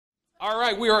All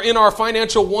right, we are in our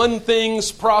Financial One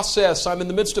Things process. I'm in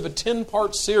the midst of a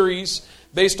 10-part series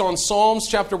based on Psalms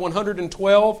chapter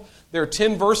 112. There are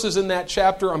 10 verses in that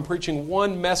chapter. I'm preaching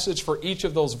one message for each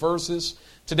of those verses.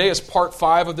 Today is part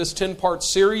 5 of this 10-part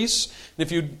series. And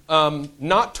if you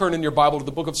not turn in your Bible to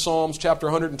the book of Psalms chapter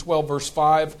 112, verse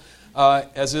 5,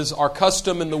 as is our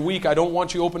custom in the week, I don't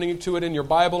want you opening to it in your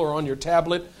Bible or on your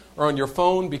tablet or on your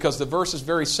phone, because the verse is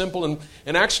very simple.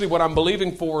 And actually what I'm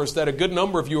believing for is that a good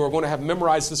number of you are going to have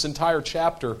memorized this entire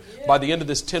chapter by the end of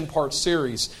this 10-part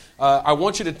series. I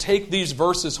want you to take these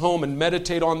verses home and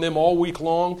meditate on them all week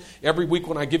long. Every week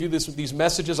when I give you these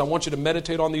messages, I want you to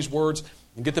meditate on these words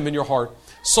and get them in your heart.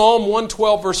 Psalm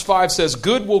 112 verse 5 says,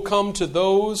 "Good will come to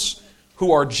those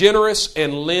who are generous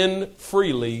and lend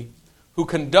freely, who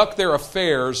conduct their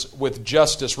affairs with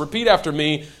justice." Repeat after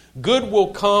me. Good will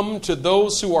come to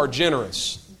those who are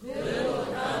generous. Good will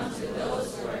come to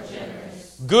those who are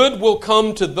generous. Good will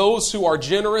come to those who are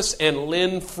generous and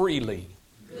lend freely.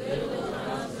 Good will come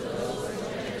to those who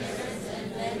are generous and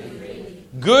lend freely.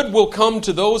 Good will come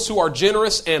to those who are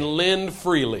generous and lend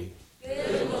freely.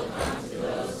 Good will come to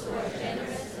those who are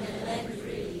generous and lend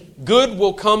freely. Good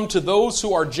will come to those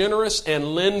who are generous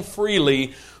and lend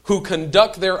freely, who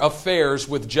conduct their affairs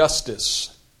with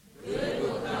justice. Good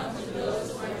will come to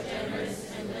those who are generous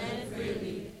and lend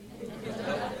freely, and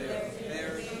conduct their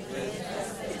affairs with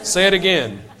justice. Say it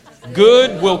again.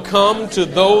 Good will come to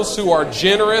those who are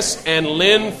generous and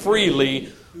lend freely,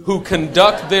 who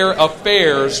conduct their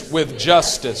affairs with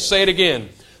justice. Say it again.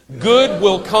 Good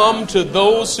will come to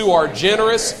those who are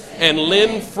generous and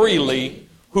lend freely,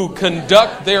 who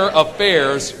conduct their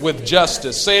affairs with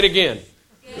justice. Say it again.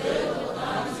 Good will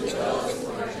come to those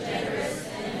who are generous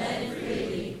and lend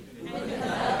freely, and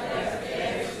conduct their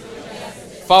affairs with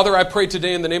justice. Father, I pray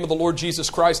today in the name of the Lord Jesus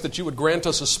Christ that you would grant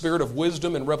us a spirit of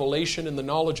wisdom and revelation in the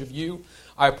knowledge of you.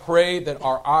 I pray that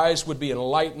our eyes would be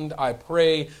enlightened. I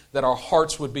pray that our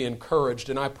hearts would be encouraged.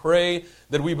 And I pray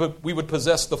that we would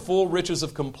possess the full riches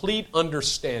of complete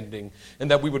understanding, and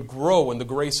that we would grow in the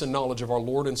grace and knowledge of our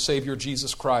Lord and Savior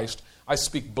Jesus Christ. I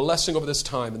speak blessing over this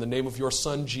time in the name of your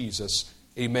Son, Jesus.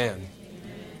 Amen. Amen.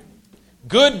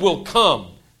 Good will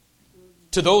come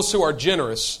to those who are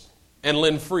generous and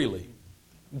lend freely.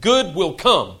 Good will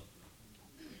come.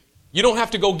 You don't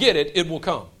have to go get it, it will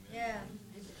come.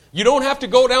 You don't have to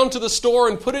go down to the store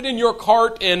and put it in your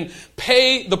cart and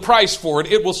pay the price for it.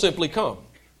 It will simply come.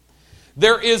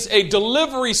 There is a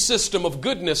delivery system of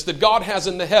goodness that God has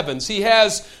in the heavens. He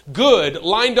has good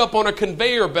lined up on a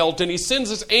conveyor belt, and He sends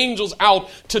His angels out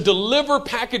to deliver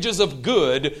packages of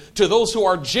good to those who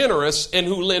are generous and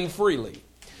who lend freely.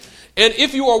 And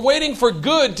if you are waiting for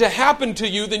good to happen to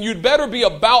you, then you'd better be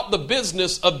about the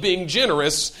business of being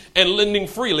generous and lending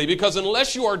freely. Because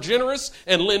unless you are generous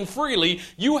and lend freely,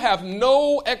 you have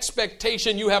no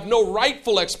expectation, you have no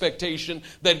rightful expectation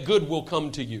that good will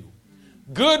come to you.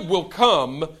 Good will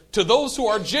come to those who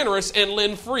are generous and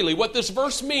lend freely. What this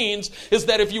verse means is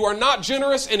that if you are not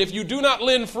generous and if you do not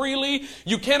lend freely,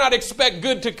 you cannot expect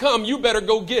good to come. You better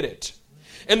go get it.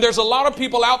 And there's a lot of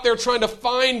people out there trying to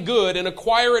find good and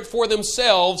acquire it for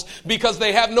themselves because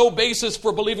they have no basis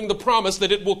for believing the promise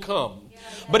that it will come.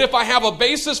 But if I have a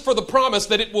basis for the promise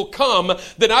that it will come,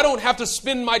 then I don't have to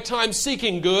spend my time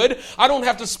seeking good. I don't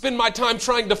have to spend my time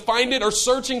trying to find it or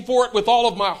searching for it with all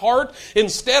of my heart.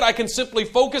 Instead, I can simply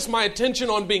focus my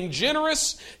attention on being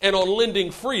generous and on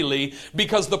lending freely,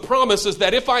 because the promise is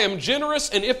that if I am generous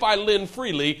and if I lend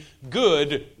freely,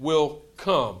 good will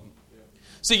come.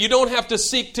 See, you don't have to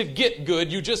seek to get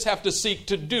good. You just have to seek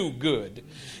to do good.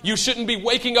 You shouldn't be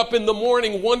waking up in the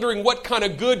morning wondering what kind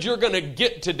of good you're going to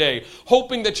get today,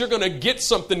 hoping that you're going to get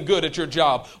something good at your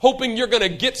job, hoping you're going to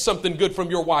get something good from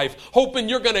your wife, hoping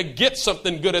you're going to get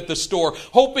something good at the store,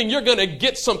 hoping you're going to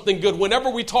get something good.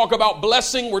 Whenever we talk about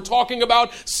blessing, we're talking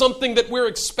about something that we're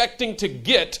expecting to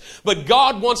get. But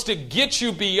God wants to get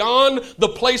you beyond the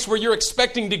place where you're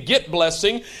expecting to get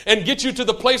blessing and get you to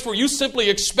the place where you simply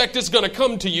expect it's going to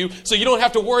come to you, so you don't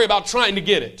have to worry about trying to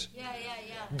get it.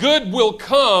 Good will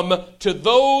come to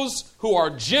those who are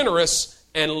generous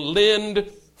and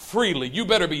lend freely. You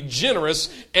better be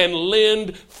generous and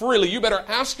lend freely. You better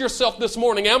ask yourself this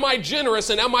morning, am I generous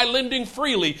and am I lending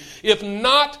freely? If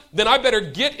not, then I better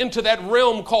get into that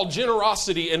realm called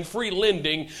generosity and free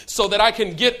lending so that I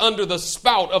can get under the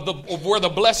spout of where the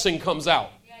blessing comes out.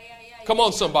 Come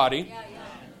on, somebody.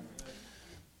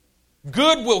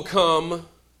 Good will come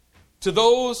to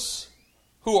those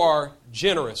who are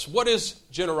generous. What is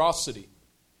generosity?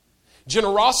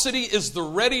 Generosity is the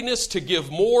readiness to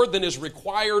give more than is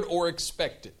required or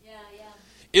expected.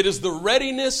 It is the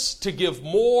readiness to give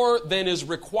more than is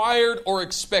required or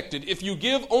expected. If you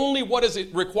give only what is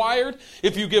required,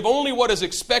 if you give only what is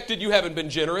expected, you haven't been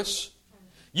generous.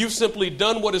 You've simply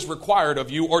done what is required of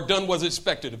you or done what is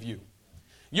expected of you.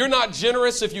 You're not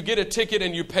generous if you get a ticket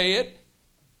and you pay it.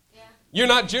 You're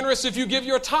not generous if you give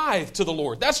your tithe to the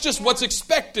Lord. That's just what's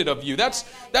expected of you. That's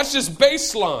just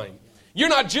baseline. You're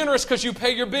not generous because you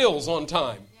pay your bills on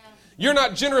time. You're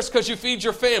not generous because you feed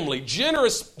your family.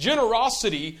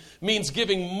 Generosity means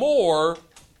giving more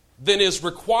than is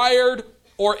required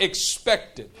or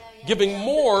expected. Giving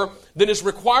more than is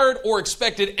required or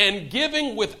expected, and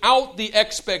giving without the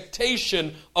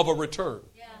expectation of a return.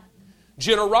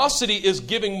 Generosity is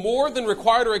giving more than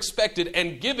required or expected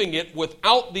and giving it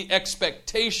without the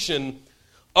expectation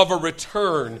of a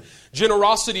return.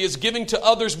 Generosity is giving to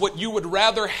others what you would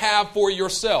rather have for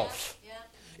yourself.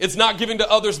 It's not giving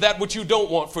to others that which you don't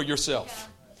want for yourself.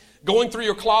 Going through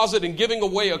your closet and giving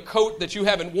away a coat that you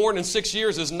haven't worn in 6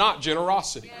 years is not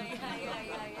generosity.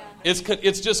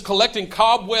 It's just collecting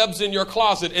cobwebs in your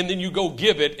closet, and then you go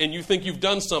give it and you think you've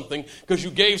done something because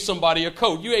you gave somebody a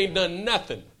coat. You ain't done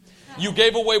nothing. You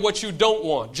gave away what you don't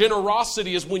want.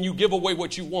 Generosity is when you give away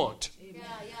what you want.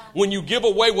 When you give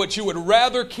away what you would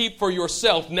rather keep for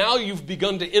yourself, now you've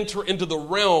begun to enter into the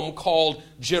realm called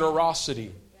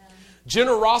generosity.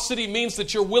 Generosity means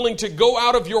that you're willing to go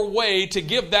out of your way to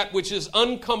give that which is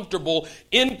uncomfortable,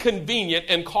 inconvenient,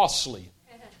 and costly.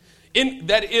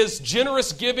 That is,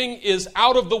 generous giving is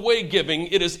out of the way giving.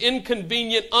 It is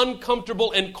inconvenient,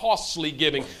 uncomfortable, and costly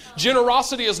giving.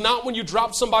 Generosity is not when you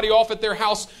drop somebody off at their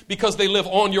house because they live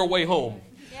on your way home.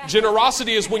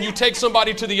 Generosity is when you take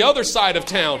somebody to the other side of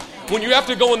town, when you have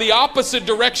to go in the opposite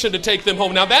direction to take them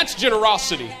home. Now that's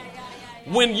generosity.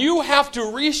 When you have to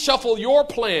reshuffle your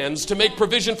plans to make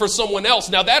provision for someone else,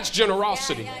 now that's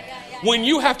generosity. When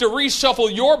you have to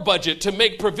reshuffle your budget to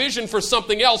make provision for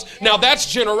something else, now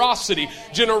that's generosity.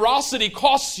 Generosity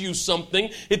costs you something.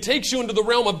 It takes you into the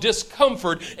realm of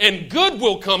discomfort, and good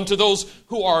will come to those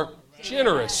who are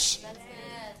generous.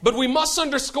 But we must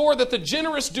underscore that the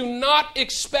generous do not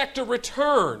expect a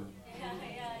return.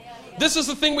 This is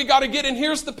the thing we got to get, and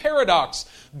here's the paradox.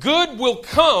 Good will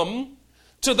come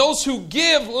to those who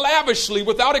give lavishly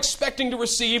without expecting to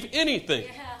receive anything.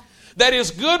 That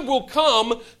is, good will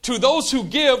come to those who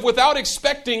give without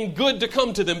expecting good to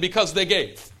come to them because they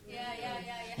gave.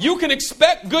 You can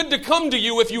expect good to come to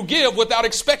you if you give without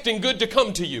expecting good to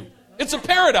come to you. It's a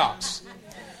paradox.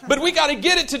 But we got to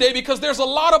get it today because there's a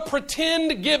lot of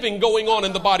pretend giving going on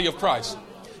in the body of Christ.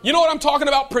 You know what I'm talking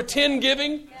about? Pretend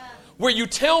giving? Where you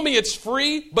tell me it's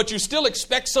free, but you still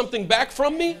expect something back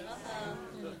from me?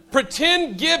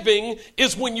 Pretend giving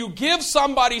is when you give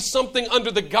somebody something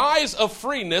under the guise of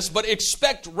freeness, but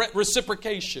expect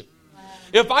reciprocation.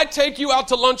 If I take you out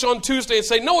to lunch on Tuesday and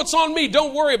say, no, it's on me,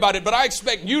 don't worry about it, but I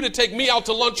expect you to take me out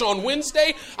to lunch on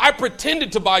Wednesday, I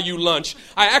pretended to buy you lunch.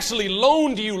 I actually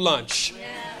loaned you lunch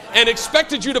and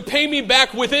expected you to pay me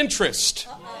back with interest.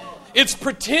 It's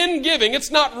pretend giving. It's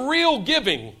not real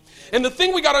giving. And the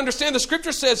thing we got to understand, the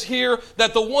scripture says here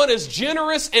that the one is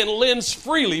generous and lends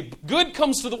freely. Good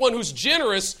comes to the one who's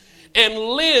generous and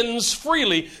lends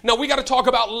freely. Now we got to talk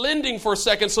about lending for a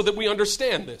second so that we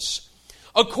understand this.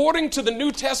 According to the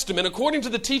New Testament, according to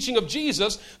the teaching of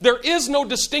Jesus, there is no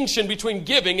distinction between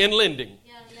giving and lending.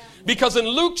 Because in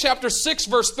Luke chapter 6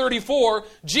 verse 34,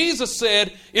 Jesus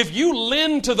said, if you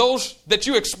lend to those that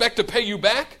you expect to pay you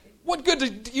back, what good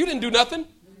you didn't do nothing.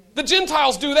 The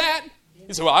Gentiles do that.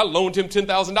 He said, well, I loaned him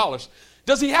 $10,000.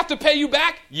 Does he have to pay you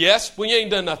back? Yes, when you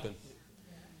ain't done nothing.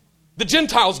 The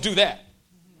Gentiles do that.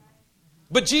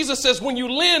 But Jesus says, when you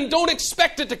lend, don't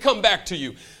expect it to come back to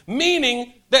you.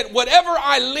 Meaning that whatever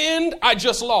I lend, I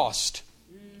just lost.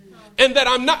 And that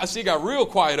I'm not, I see it got real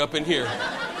quiet up in here.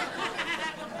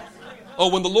 Oh,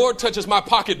 when the Lord touches my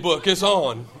pocketbook, it's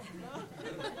on.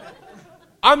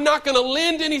 I'm not going to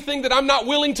lend anything that I'm not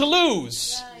willing to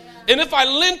lose. And if I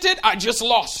lent it, I just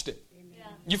lost it.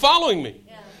 You following me?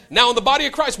 Now, in the body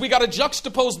of Christ, we got to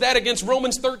juxtapose that against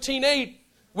Romans 13:8,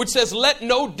 which says, let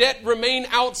no debt remain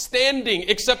outstanding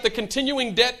except the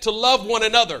continuing debt to love one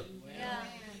another.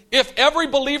 If every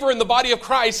believer in the body of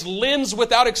Christ lends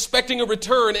without expecting a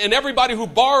return, and everybody who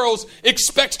borrows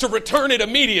expects to return it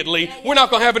immediately, we're not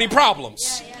going to have any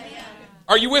problems.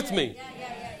 Are you with me?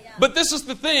 But this is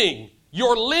the thing.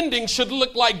 Your lending should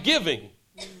look like giving.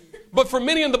 But for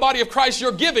many in the body of Christ,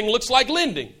 your giving looks like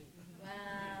lending.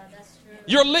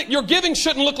 Your giving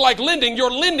shouldn't look like lending.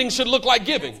 Your lending should look like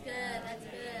giving.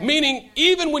 Meaning,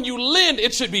 even when you lend,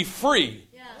 it should be free.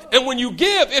 And when you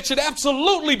give, it should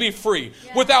absolutely be free,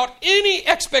 without any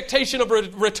expectation of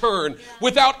return,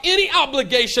 without any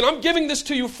obligation. I'm giving this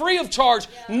to you free of charge,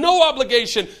 no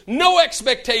obligation, no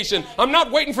expectation. I'm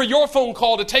not waiting for your phone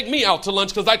call to take me out to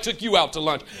lunch because I took you out to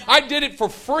lunch. I did it for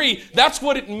free. That's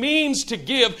what it means to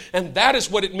give, and that is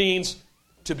what it means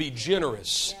to be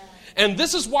generous. And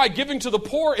this is why giving to the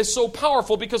poor is so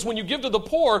powerful, because when you give to the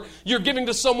poor, you're giving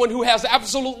to someone who has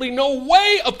absolutely no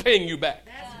way of paying you back.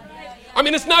 I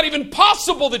mean, it's not even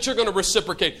possible that you're going to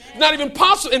reciprocate. It's not even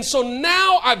possible. And so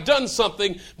now I've done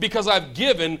something because I've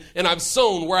given and I've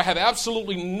sown where I have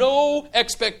absolutely no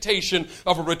expectation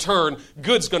of a return.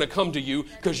 Good's going to come to you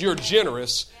because you're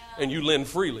generous and you lend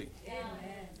freely.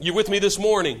 You with me this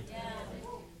morning?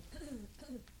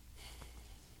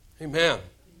 Amen.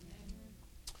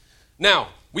 Now,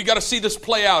 we got to see this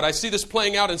play out. I see this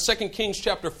playing out in 2 Kings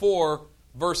chapter 4,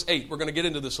 verse 8. We're going to get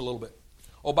into this a little bit.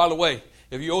 Oh, by the way,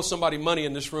 if you owe somebody money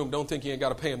in this room, don't think you ain't got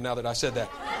to pay them now that I said that.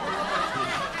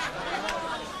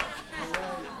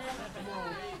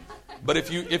 But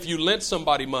if you lent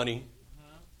somebody money,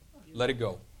 let it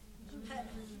go.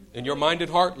 In your mind and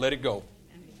heart, let it go.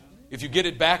 If you get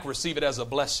it back, receive it as a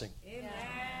blessing.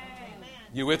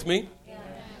 You with me?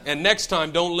 And next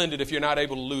time, don't lend it if you're not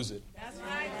able to lose it.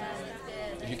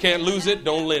 If you can't lose it,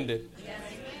 don't lend it.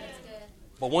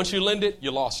 But once you lend it,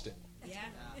 you lost it.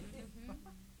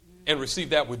 And receive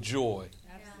that with joy.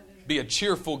 Be a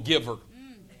cheerful giver.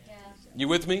 You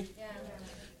with me?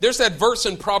 There's that verse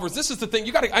in Proverbs. This is the thing.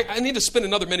 I need to spend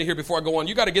another minute here before I go on.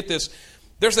 You got to get this.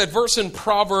 There's that verse in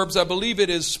Proverbs. I believe it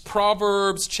is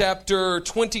Proverbs chapter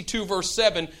 22, verse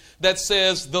 7, that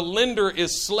says the lender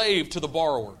is slave to the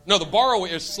borrower. No, the borrower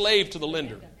is slave to the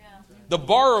lender. The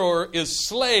borrower is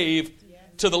slave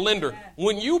to the lender.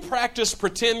 When you practice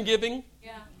pretend giving,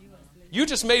 you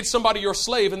just made somebody your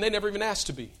slave and they never even asked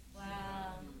to be.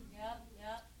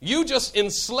 You just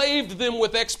enslaved them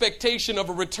with expectation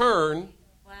of a return.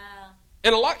 Wow.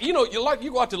 And you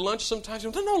go out to lunch sometimes.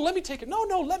 No, let me take it. No,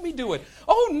 let me do it.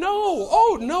 Oh,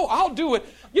 no, I'll do it.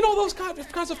 You know those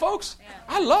kinds of folks? Yeah.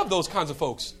 I love those kinds of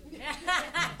folks.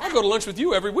 I go to lunch with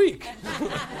you every week.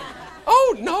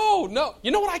 Oh, no.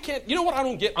 You know what I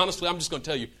don't get? Honestly, I'm just going to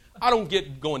tell you. I don't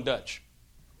get going Dutch.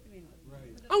 I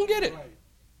don't get it.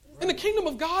 In the kingdom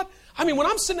of God, I mean, when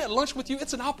I'm sitting at lunch with you,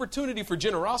 it's an opportunity for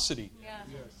generosity. Yeah.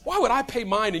 Why would I pay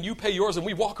mine and you pay yours and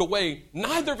we walk away,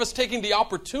 neither of us taking the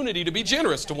opportunity to be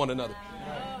generous to one another?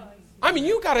 I mean,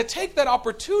 you got to take that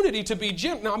opportunity to be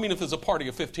generous. Now, I mean, if there's a party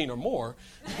of 15 or more,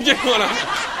 you know what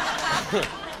I mean?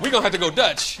 We're going to have to go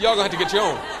Dutch. Y'all going to have to get your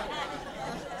own.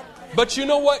 But you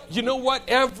know what?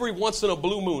 Every once in a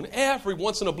blue moon,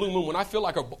 when I feel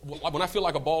like a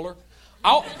baller,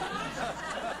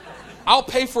 I'll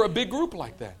pay for a big group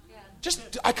like that.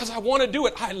 Just because I want to do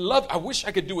it. I wish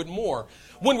I could do it more.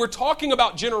 When we're talking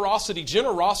about generosity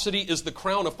is the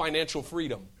crown of financial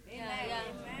freedom.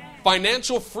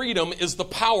 Financial freedom is the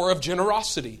power of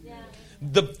generosity.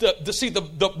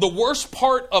 The worst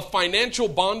part of financial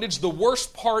bondage, the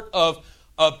worst part of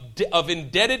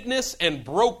indebtedness and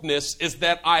brokenness is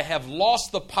that I have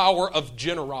lost the power of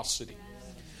generosity.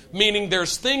 Meaning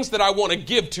there's things that I want to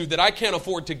give to that I can't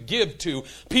afford to give to.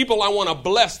 People I want to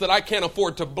bless that I can't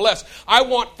afford to bless. I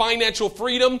want financial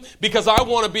freedom because I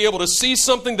want to be able to see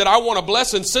something that I want to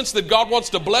bless and sense that God wants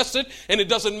to bless it. And it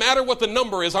doesn't matter what the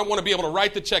number is. I want to be able to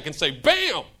write the check and say,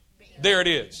 bam, there it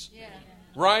is.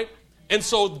 Right? And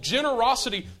so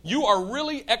generosity, you are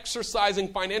really exercising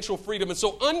financial freedom. And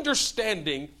so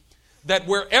understanding that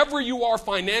wherever you are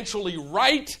financially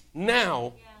right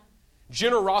now,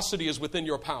 generosity is within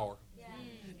your power.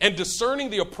 And discerning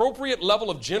the appropriate level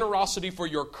of generosity for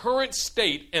your current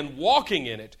state and walking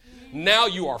in it, now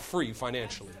you are free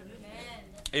financially.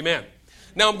 Amen.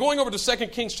 Now I'm going over to 2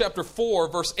 Kings chapter 4,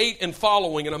 verse 8 and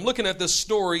following, and I'm looking at this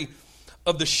story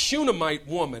of the Shunammite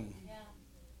woman.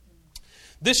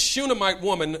 This Shunammite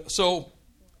woman, so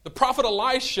the prophet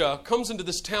Elisha comes into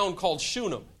this town called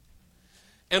Shunem.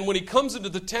 And when he comes into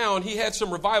the town, he had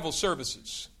some revival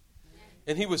services.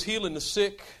 And he was healing the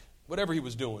sick, whatever he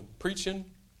was doing, preaching,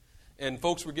 and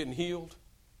folks were getting healed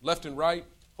left and right,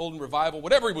 holding revival,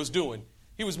 whatever he was doing.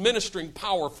 He was ministering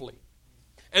powerfully.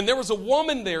 And there was a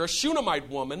woman there, a Shunammite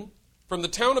woman from the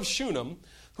town of Shunem,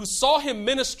 who saw him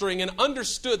ministering and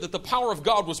understood that the power of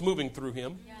God was moving through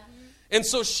him. Yeah. And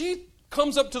so she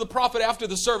comes up to the prophet after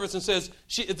the service and says,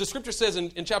 the scripture says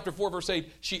in chapter 4, verse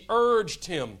 8, she urged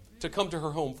him to come to her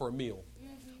home for a meal.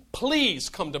 Please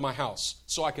come to my house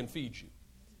so I can feed you.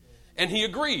 And he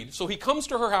agreed. So he comes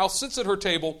to her house, sits at her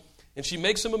table, and she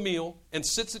makes him a meal and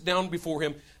sits it down before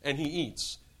him, and he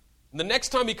eats. And the next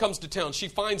time he comes to town, she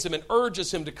finds him and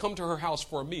urges him to come to her house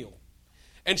for a meal.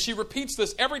 And she repeats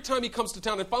this every time he comes to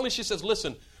town. And finally she says,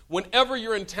 listen, whenever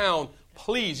you're in town,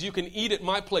 please, you can eat at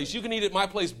my place. You can eat at my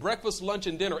place breakfast, lunch,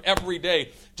 and dinner every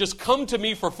day. Just come to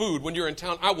me for food when you're in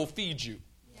town. I will feed you.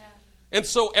 Yeah. And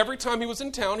so every time he was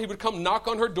in town, he would come knock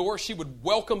on her door. She would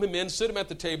welcome him in, sit him at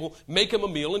the table, make him a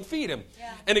meal, and feed him.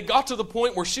 Yeah. And it got to the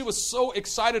point where she was so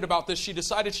excited about this, she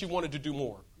decided she wanted to do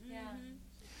more. Yeah.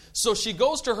 So she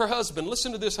goes to her husband.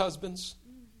 Listen to this, husbands.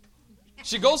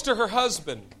 She goes to her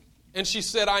husband, and she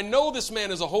said, I know this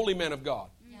man is a holy man of God.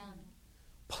 Yeah.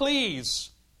 Please,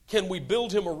 can we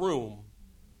build him a room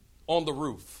on the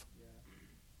roof?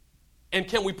 And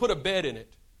can we put a bed in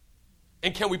it?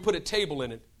 And can we put a table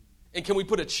in it? And can we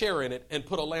put a chair in it and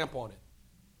put a lamp on it?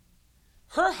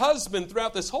 Her husband,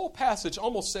 throughout this whole passage,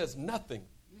 almost says nothing.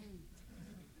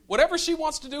 Whatever she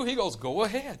wants to do, he goes, go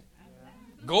ahead.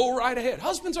 Go right ahead.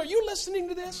 Husbands, are you listening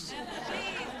to this?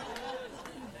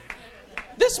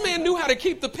 This man knew how to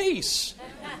keep the peace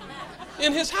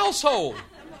in his household.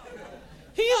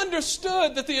 He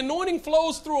understood that the anointing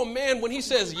flows through a man when he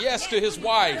says yes to his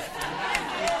wife.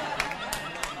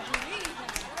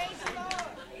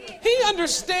 He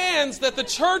understands that the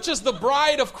church is the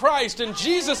bride of Christ, and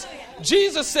Jesus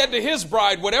said to his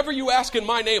bride, whatever you ask in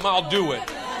my name, I'll do it.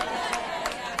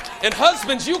 And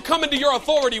husbands, you come into your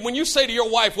authority when you say to your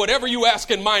wife, whatever you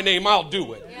ask in my name, I'll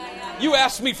do it. You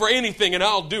ask me for anything and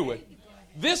I'll do it.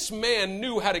 This man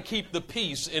knew how to keep the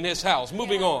peace in his house.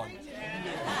 Moving on.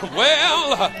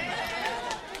 Well,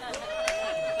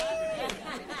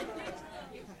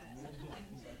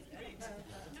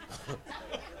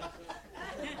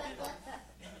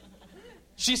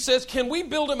 she says, can we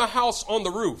build him a house on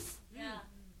the roof? Yeah.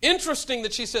 Interesting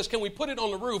that she says, can we put it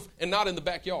on the roof and not in the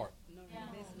backyard? Yeah.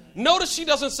 Notice she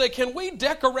doesn't say, can we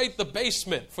decorate the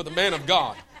basement for the man of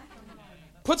God?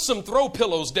 Put some throw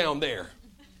pillows down there.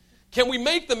 Can we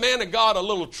make the man of God a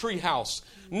little tree house?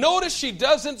 Notice she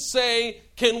doesn't say,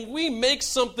 can we make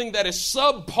something that is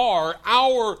subpar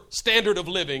our standard of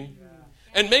living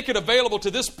and make it available to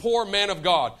this poor man of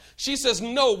God? She says,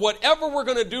 no, whatever we're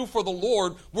going to do for the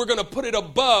Lord, we're going to put it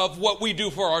above what we do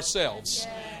for ourselves.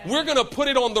 We're going to put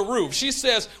it on the roof. She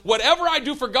says, whatever I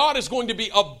do for God is going to be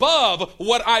above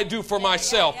what I do for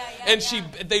myself. And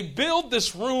they build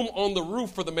this room on the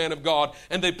roof for the man of God,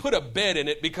 and they put a bed in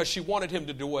it because she wanted him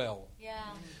to dwell. Yeah.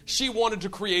 She wanted to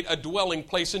create a dwelling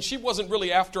place, and she wasn't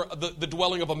really after the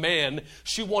dwelling of a man.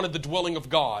 She wanted the dwelling of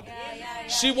God.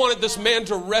 She wanted this man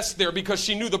to rest there because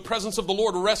she knew the presence of the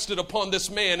Lord rested upon this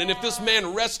man. And if this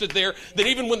man rested there, then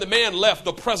even when the man left,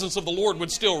 the presence of the Lord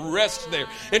would still rest there.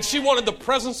 And she wanted the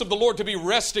presence of the Lord to be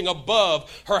resting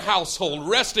above her household,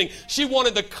 resting. She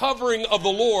wanted the covering of the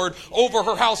Lord over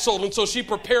her household, and so she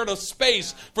prepared a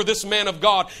space for this man of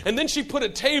God. And then she put a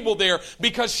table there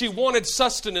because she wanted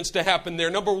sustenance to happen there.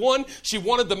 Number one, she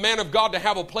wanted the man of God to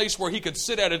have a place where he could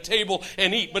sit at a table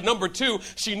and eat. But number two,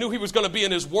 she knew he was going to be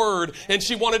in his word, and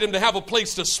she wanted him to have a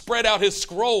place to spread out his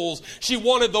scrolls. She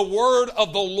wanted the word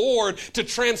of the Lord to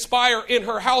transpire in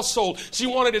her household. She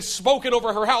wanted it spoken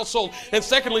over her household. And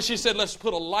secondly, she said, let's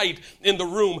put a light in the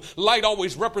room. Light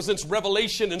always represents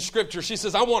revelation in Scripture. She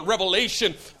says, I want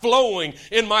revelation flowing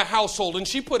in my household. And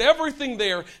she put everything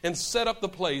there and set up the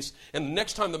place. And the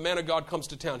next time the man of God comes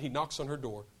to town, he knocks on her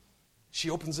door. She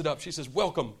opens it up. She says,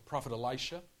 welcome, Prophet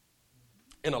Elisha.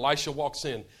 And Elisha walks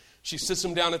in. She sits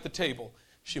him down at the table.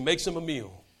 She makes him a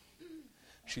meal.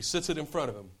 She sits it in front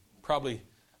of him. Probably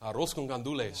arroz con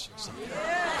gandules or something.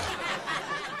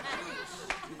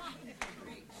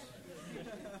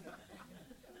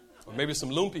 Or maybe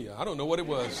some lumpia. I don't know what it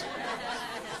was.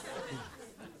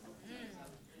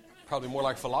 Probably more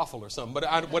like falafel or something.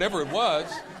 But whatever it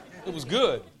was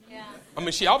good. I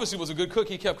mean, she obviously was a good cook.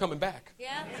 He kept coming back.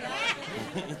 Yeah.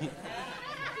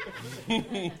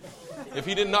 If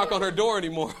he didn't knock on her door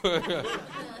anymore,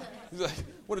 he's like,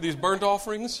 what are these burnt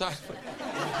offerings?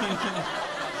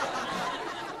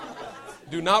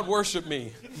 Do not worship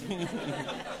me.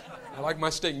 I like my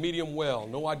steak medium well.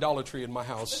 No idolatry in my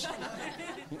house.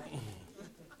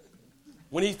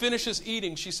 When he finishes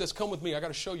eating, she says, come with me. I got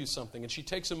to show you something. And she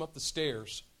takes him up the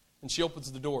stairs, and she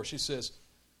opens the door. She says,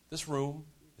 this room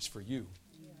is for you.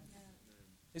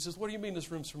 He says, what do you mean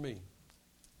this room's for me?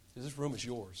 He says, this room is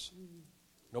yours.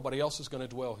 Nobody else is going to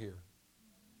dwell here.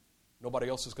 Nobody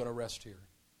else is going to rest here.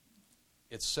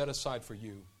 It's set aside for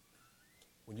you.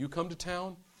 When you come to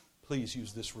town, please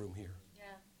use this room here. Yeah.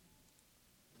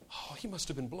 Oh, he must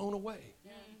have been blown away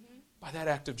by that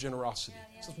act of generosity.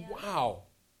 He says, wow.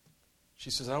 She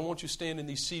says, I don't want you staying in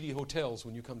these seedy hotels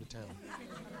when you come to town.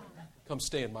 Come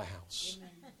stay in my house.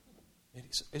 And he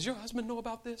said, does your husband know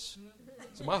about this?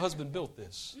 So my husband built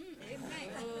this.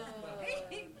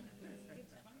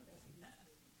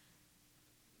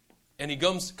 And he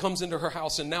comes into her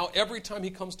house, and now every time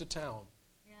he comes to town,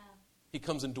 he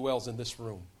comes and dwells in this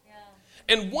room.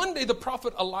 And one day the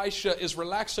prophet Elisha is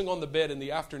relaxing on the bed in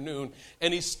the afternoon,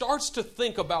 and he starts to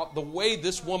think about the way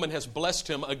this woman has blessed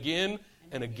him again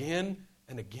and again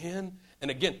and again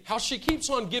and again. How she keeps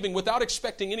on giving without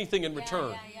expecting anything in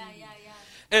return.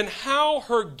 And how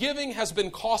her giving has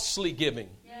been costly giving.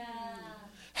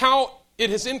 How it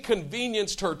has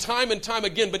inconvenienced her time and time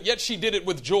again, but yet she did it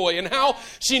with joy. And how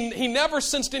he never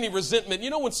sensed any resentment. You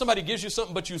know when somebody gives you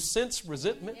something, but you sense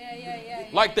resentment?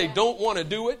 Like they don't want to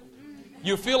do it?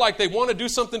 You feel like they want to do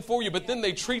something for you, but then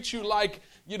they treat you like,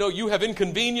 you have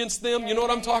inconvenienced them. You know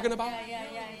what I'm talking about?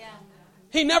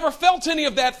 He never felt any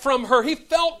of that from her. He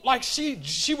felt like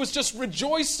she was just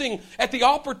rejoicing at the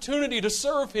opportunity to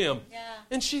serve him.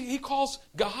 And he calls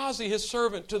Gehazi, his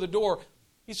servant, to the door.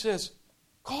 He says,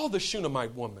 call the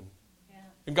Shunammite woman.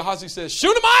 And Gehazi says,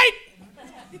 Shunammite!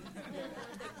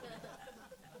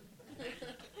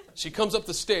 She comes up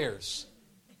the stairs.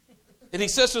 And he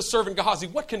says to the servant Gehazi,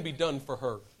 what can be done for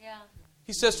her?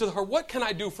 He says to her, what can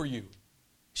I do for you?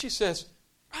 She says,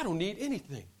 I don't need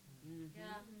anything.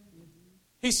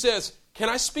 He says, can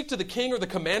I speak to the king or the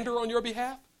commander on your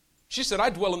behalf? She said, I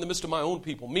dwell in the midst of my own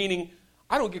people, meaning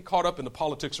I don't get caught up in the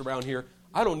politics around here.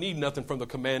 I don't need nothing from the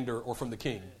commander or from the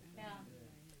king.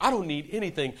 I don't need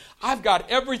anything. I've got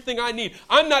everything I need.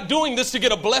 I'm not doing this to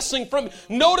get a blessing from him.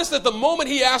 Notice that the moment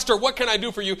he asked her, what can I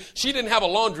do for you? She didn't have a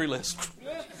laundry list.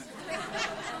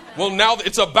 Well, now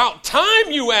it's about time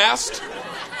you asked.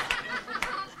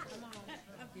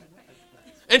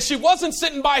 And she wasn't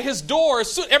sitting by his door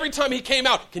every time he came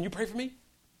out. Can you pray for me?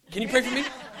 Can you pray for me?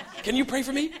 Can you pray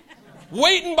for me?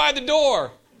 Waiting by the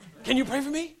door. Can you pray for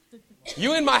me?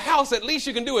 You in my house, at least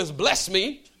you can do is bless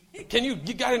me. You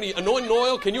got any anointing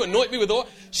oil? Can you anoint me with oil?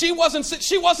 She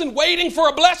wasn't waiting for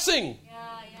a blessing.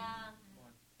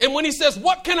 And when he says,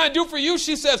 what can I do for you?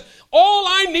 She says, all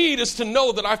I need is to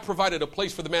know that I've provided a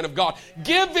place for the man of God.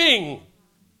 Giving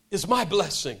is my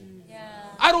blessing.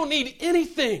 I don't need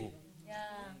anything.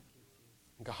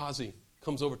 And Gehazi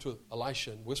comes over to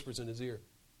Elisha and whispers in his ear,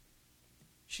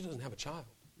 she doesn't have a child.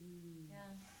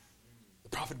 The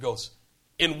prophet goes,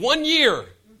 in 1 year,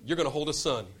 you're going to hold a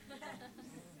son.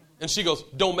 And she goes,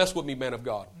 don't mess with me, man of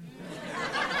God.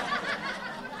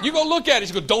 You go look at it.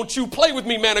 She goes, don't you play with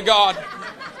me, man of God.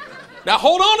 Now,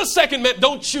 hold on a second, man.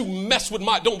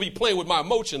 Don't be playing with my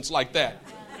emotions like that.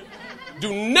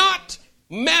 Do not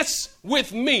mess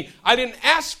with me. I didn't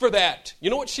ask for that. You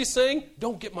know what she's saying?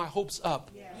 Don't get my hopes up.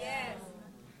 Yes.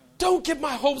 Don't get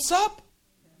my hopes up.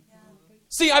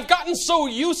 See, I've gotten so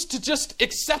used to just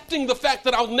accepting the fact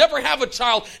that I'll never have a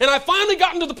child, and I've finally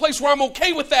gotten to the place where I'm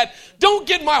okay with that. Don't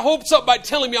get my hopes up by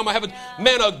telling me I'm going to have a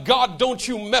man of God, don't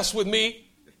you mess with me.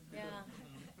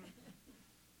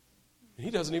 He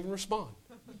doesn't even respond.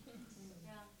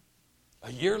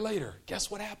 A year later,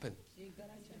 guess what happened?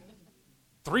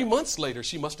 3 months later,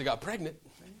 she must have got pregnant.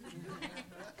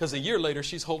 Because a year later,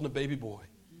 she's holding a baby boy.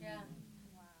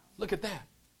 Look at that.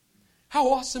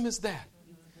 How awesome is that?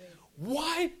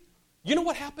 Why? You know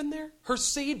what happened there? Her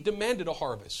seed demanded a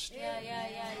harvest.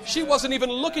 She wasn't even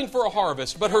looking for a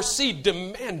harvest, but her seed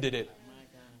demanded it.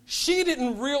 She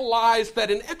didn't realize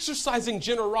that in exercising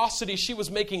generosity, she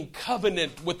was making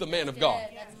covenant with the man of God.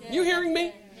 You hearing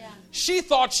me? She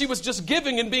thought she was just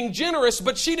giving and being generous,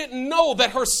 but she didn't know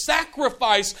that her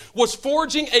sacrifice was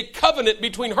forging a covenant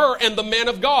between her and the man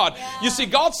of God. You see,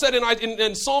 God said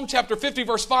in Psalm chapter 50,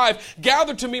 verse 5,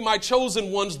 gather to me my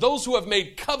chosen ones, those who have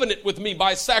made covenant with me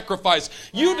by sacrifice.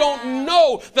 You don't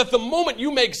know that the moment you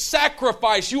make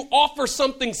sacrifice, you offer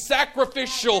something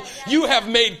sacrificial, you have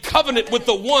made covenant with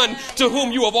the one to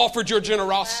whom you have offered your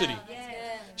generosity.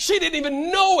 She didn't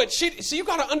even know it. So you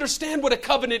got to understand what a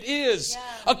covenant is.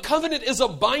 A covenant is a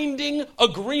binding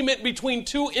agreement between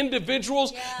two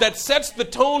individuals that sets the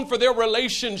tone for their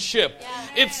relationship.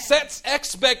 It sets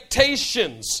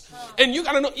expectations. And you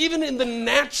got to know, even in the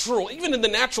natural,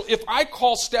 if I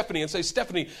call Stephanie and say,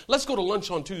 Stephanie, let's go to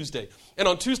lunch on Tuesday. And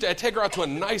on Tuesday, I take her out to a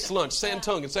nice lunch,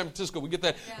 Santung in San Francisco. We get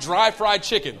that dry fried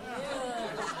chicken.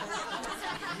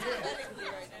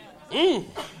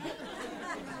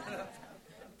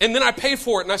 And then I pay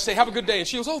for it and I say, have a good day. And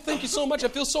she goes, oh, thank you so much. I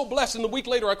feel so blessed. And a week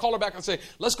later, I call her back and say,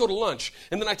 let's go to lunch.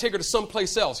 And then I take her to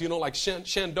someplace else, like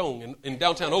Shandong in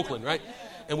downtown Oakland, right?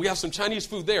 And we have some Chinese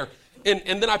food there. And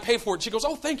then I pay for it. She goes,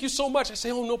 oh, thank you so much. I say,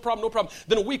 oh, no problem.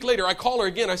 Then a week later, I call her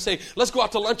again. I say, let's go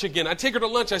out to lunch again. I take her to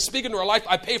lunch. I speak into her life.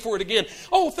 I pay for it again.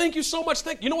 Oh, thank you so much.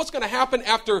 You know what's going to happen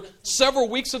after several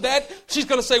weeks of that? She's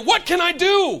going to say, what can I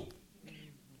do?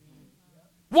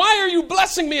 Why are you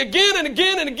blessing me again and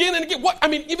again and again and again? What? I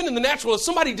mean, even in the natural, if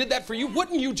somebody did that for you,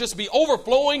 wouldn't you just be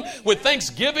overflowing with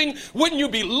thanksgiving? Wouldn't you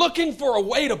be looking for a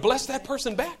way to bless that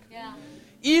person back? Yeah.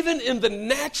 Even in the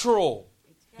natural,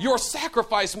 your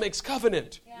sacrifice makes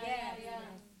covenant. Yeah. Yeah.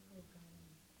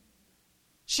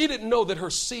 She didn't know that her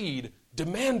seed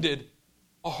demanded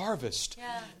a harvest.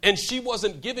 Yeah. And she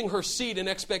wasn't giving her seed in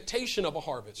expectation of a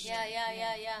harvest. Yeah.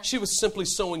 She was simply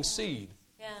sowing seed.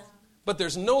 Yeah. But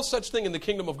there's no such thing in the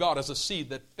kingdom of God as a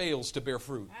seed that fails to bear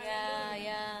fruit.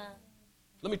 Yeah.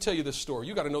 Let me tell you this story.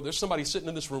 You got to know there's somebody sitting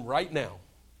in this room right now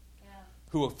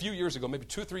who a few years ago, maybe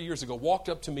 2 or 3 years ago, walked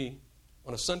up to me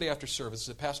on a Sunday after service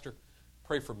and said, Pastor,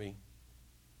 pray for me.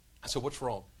 I said, what's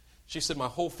wrong? She said, my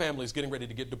whole family is getting ready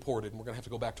to get deported and we're going to have to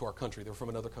go back to our country. They were from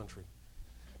another country.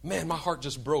 Man, my heart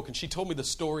just broke. And she told me the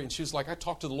story, and she was like, I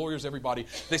talked to the lawyers, everybody.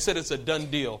 They said it's a done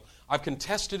deal. I've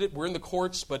contested it. We're in the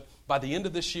courts, but by the end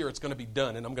of this year, it's going to be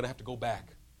done, and I'm going to have to go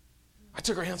back. I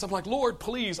took her hands. I'm like, Lord,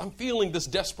 please, I'm feeling this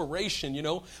desperation, you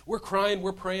know. We're crying,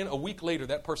 we're praying. A week later,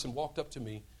 that person walked up to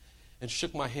me and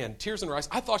shook my hand, tears in her eyes.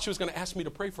 I thought she was going to ask me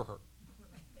to pray for her.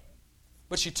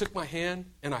 But she took my hand,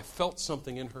 and I felt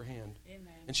something in her hand. Amen.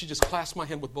 And she just clasped my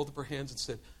hand with both of her hands and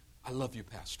said, I love you,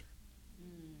 Pastor.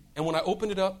 And when I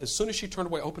opened it up, as soon as she turned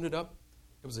away, I opened it up,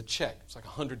 it was a check. It was like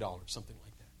 $100, something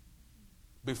like that.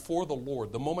 Before the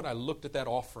Lord, the moment I looked at that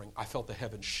offering, I felt the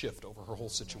heavens shift over her whole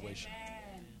situation.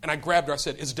 Amen. And I grabbed her. I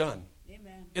said, it's done.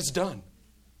 Amen. It's done.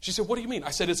 She said, what do you mean?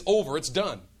 I said, it's over. It's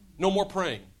done. No more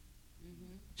praying.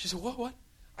 She said, what?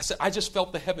 I said, I just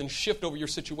felt the heavens shift over your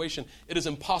situation. It is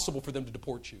impossible for them to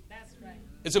deport you. That's right.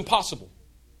 It's impossible.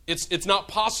 It's not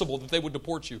possible that they would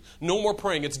deport you. No more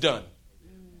praying. It's done.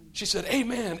 She said,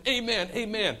 amen, amen,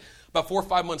 amen. About 4 or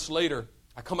 5 months later,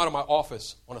 I come out of my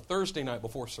office on a Thursday night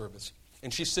before service,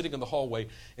 and she's sitting in the hallway,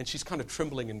 and she's kind of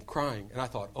trembling and crying. And I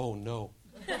thought, oh, no.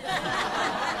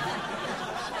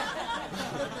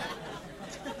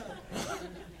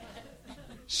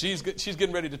 She's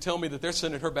getting ready to tell me that they're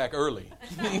sending her back early.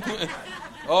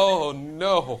 Oh,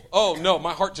 no. Oh, no.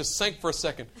 My heart just sank for a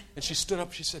second. And she stood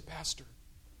up. She said, Pastor,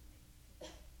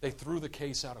 they threw the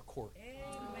case out of court.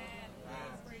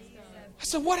 I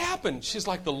said, what happened? She's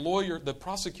like, the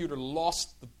prosecutor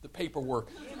lost the paperwork.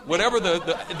 Whatever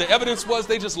the evidence was,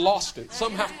 they just lost it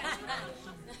somehow.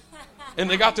 And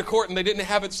they got to court and they didn't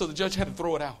have it, so the judge had to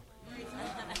throw it out.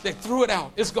 They threw it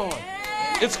out. It's gone.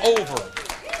 It's over.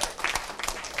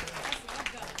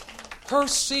 Her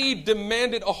seed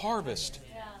demanded a harvest.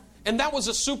 And that was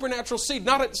a supernatural seed.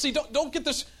 Don't get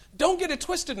this, don't get it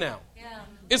twisted now.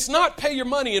 It's not pay your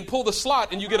money and pull the slot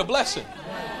and you get a blessing.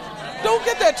 Don't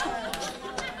get that.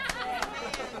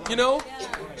 You know?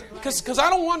 Because I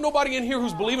don't want nobody in here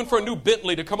who's believing for a new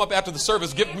Bentley to come up after the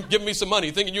service, give me some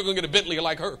money, thinking you're going to get a Bentley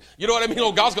like her. You know what I mean?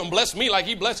 Oh, God's going to bless me like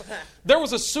he blessed her. There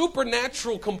was a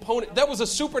supernatural component. There was a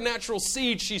supernatural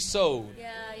seed she sowed.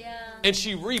 And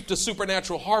she reaped a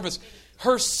supernatural harvest.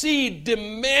 Her seed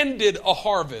demanded a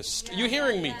harvest. Are you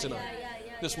hearing me tonight?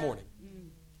 This morning.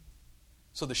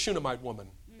 So the Shunammite woman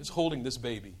is holding this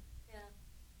baby.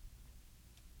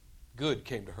 Good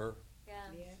came to her.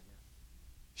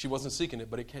 She wasn't seeking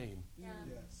it, but it came.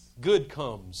 Good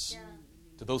comes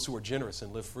to those who are generous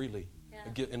and live freely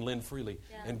and lend freely.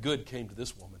 And good came to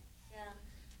this woman.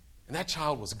 And that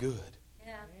child was good.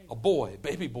 A boy,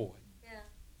 baby boy.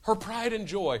 Her pride and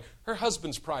joy, her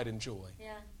husband's pride and joy.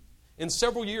 And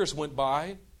several years went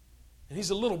by, and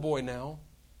he's a little boy now,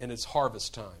 and it's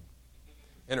harvest time.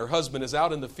 And her husband is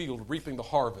out in the field reaping the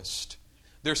harvest.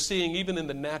 They're seeing, even in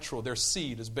the natural, their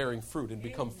seed is bearing fruit and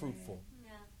become fruitful.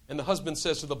 And the husband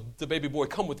says to the baby boy,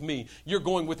 come with me. You're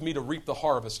going with me to reap the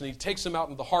harvest. And he takes him out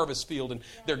in the harvest field, and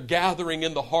they're gathering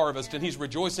in the harvest, and he's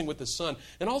rejoicing with his son.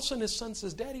 And all of a sudden his son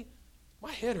says, Daddy,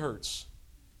 my head hurts.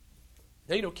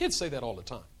 Now, you know, kids say that all the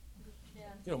time.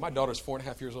 You know, my daughter's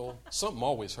 4.5 years old. Something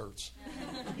always hurts.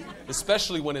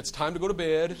 Especially when it's time to go to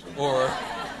bed or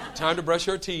time to brush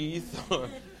her teeth. Or,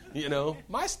 you know,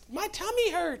 my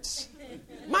tummy hurts.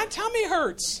 My tummy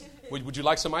hurts. Would you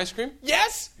like some ice cream?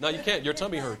 Yes. No, you can't. Your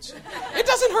tummy hurts. It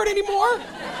doesn't hurt anymore.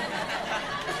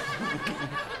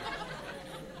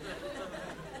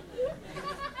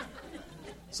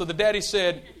 So the daddy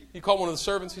said, he called one of the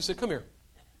servants. He said, come here.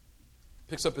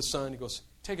 Picks up his son. He goes,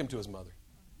 take him to his mother.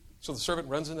 So the servant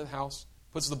runs into the house,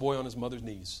 puts the boy on his mother's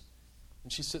knees.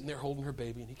 And she's sitting there holding her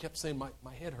baby. And he kept saying,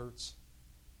 my head hurts.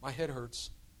 My head hurts.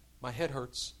 My head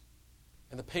hurts.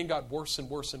 And the pain got worse and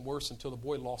worse and worse until the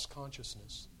boy lost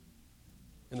consciousness.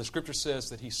 And the scripture says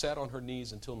that he sat on her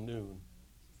knees until noon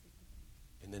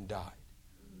and then died.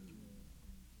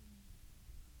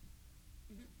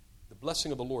 The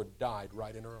blessing of the Lord died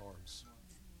right in her arms.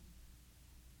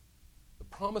 The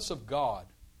promise of God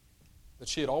that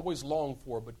she had always longed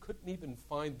for but couldn't even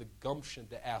find the gumption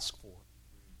to ask for,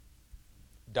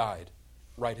 died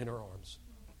right in her arms.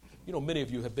 You know, many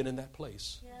of you have been in that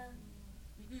place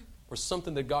where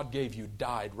something that God gave you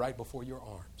died right before your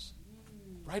arms,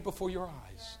 right before your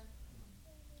eyes.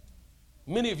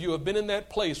 Many of you have been in that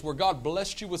place where God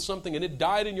blessed you with something and it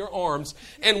died in your arms.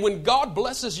 And when God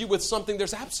blesses you with something,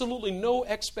 there's absolutely no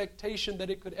expectation that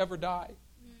it could ever die.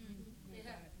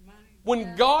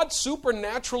 When God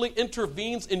supernaturally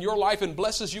intervenes in your life and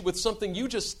blesses you with something, you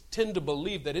just tend to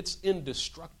believe that it's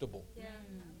indestructible. Yeah.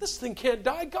 This thing can't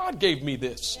die. God gave me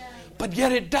this. Yeah. But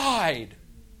yet it died.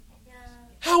 Yeah.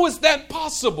 How is that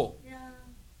possible? Yeah.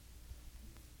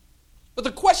 But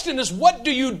the question is, what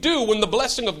do you do when the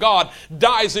blessing of God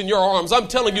dies in your arms? I'm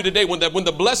telling you today, when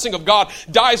the blessing of God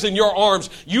dies in your arms,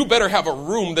 you better have a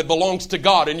room that belongs to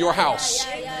God in your house.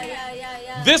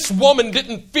 This woman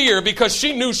didn't fear because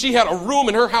she knew she had a room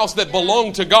in her house that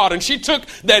belonged to God. And she took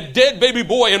that dead baby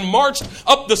boy and marched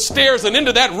up the stairs and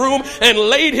into that room and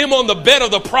laid him on the bed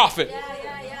of the prophet.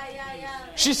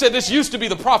 She said, this used to be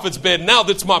the prophet's bed. Now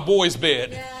that's my boy's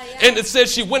bed. And it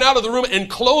says she went out of the room and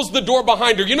closed the door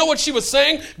behind her. You know what she was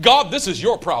saying? God, this is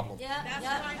your problem.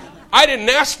 I didn't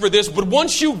ask for this, but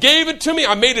once you gave it to me,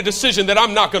 I made a decision that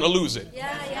I'm not going to lose it.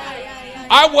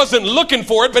 I wasn't looking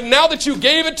for it, but now that you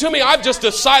gave it to me, I've just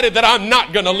decided that I'm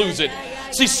not going to lose it.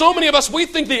 See, so many of us, we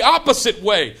think the opposite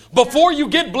way. Before you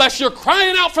get blessed, you're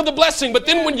crying out for the blessing, but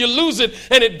then when you lose it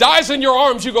and it dies in your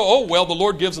arms, you go, oh, well, the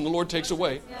Lord gives and the Lord takes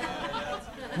away.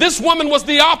 This woman was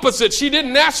the opposite. She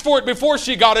didn't ask for it before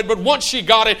she got it, but once she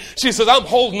got it, she says, I'm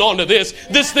holding on to this.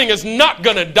 This thing is not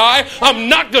going to die. I'm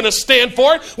not going to stand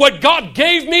for it. What God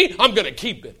gave me, I'm going to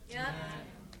keep it.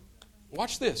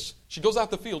 Watch this. She goes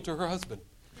out the field to her husband.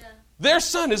 Their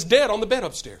son is dead on the bed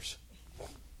upstairs.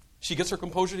 She gets her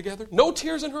composure together. No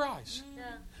tears in her eyes.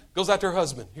 Goes out to her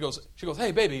husband. She goes,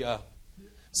 hey, baby,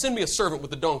 send me a servant with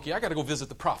the donkey. I got to go visit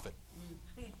the prophet.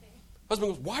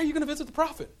 Husband goes, why are you going to visit the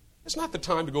prophet? It's not the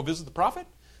time to go visit the prophet.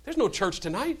 There's no church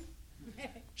tonight.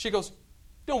 She goes,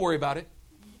 don't worry about it.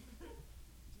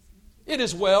 It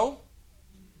is well.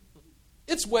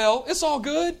 It's well. It's all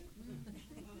good.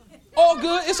 All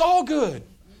good. It's all good.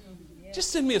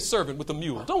 Just send me a servant with a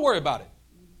mule. Don't worry about it.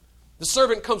 The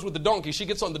servant comes with the donkey. She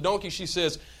gets on the donkey. She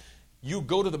says, you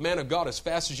go to the man of God as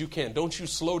fast as you can. Don't you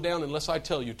slow down unless I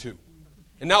tell you to.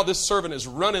 And now this servant is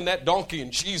running that donkey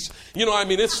and she's,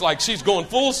 it's like she's going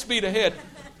full speed ahead.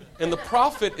 And the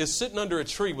prophet is sitting under a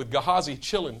tree with Gehazi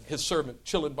chilling, his servant,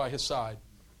 chilling by his side,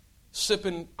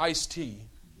 sipping iced tea.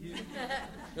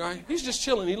 Right? He's just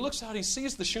chilling. He looks out. He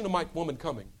sees the Shunammite woman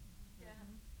coming.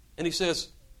 And he says,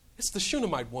 it's the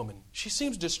Shunammite woman. She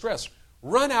seems distressed.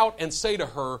 Run out and say to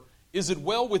her, is it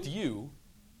well with you?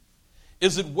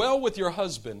 Is it well with your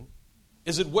husband?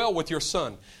 Is it well with your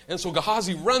son? And so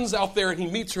Gehazi runs out there and he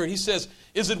meets her and he says,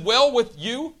 is it well with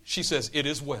you? She says, it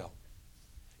is well.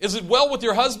 Is it well with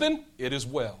your husband? It is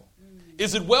well.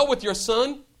 Is it well with your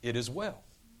son? It is well.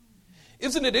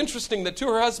 Isn't it interesting that to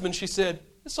her husband she said,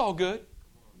 it's all good.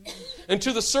 And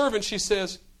to the servant she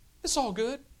says, it's all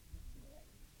good.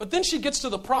 But then she gets to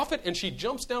the prophet and she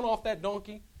jumps down off that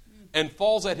donkey and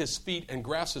falls at his feet and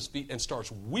grasps his feet and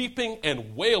starts weeping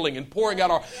and wailing and pouring out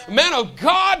our, man of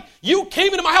God, you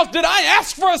came into my house. Did I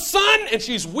ask for a son? And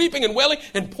she's weeping and wailing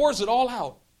and pours it all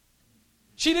out.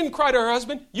 She didn't cry to her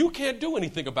husband. You can't do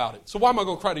anything about it. So why am I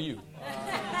going to cry to you?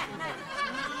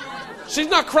 She's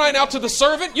not crying out to the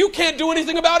servant. You can't do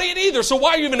anything about it either. So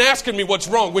why are you even asking me what's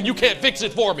wrong when you can't fix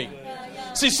it for me?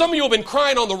 See, some of you have been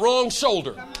crying on the wrong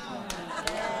shoulder.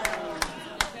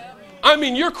 I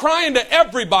mean, you're crying to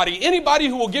everybody. Anybody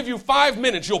who will give you 5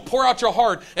 minutes, you'll pour out your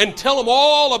heart and tell them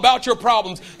all about your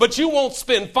problems. But you won't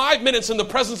spend 5 minutes in the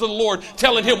presence of the Lord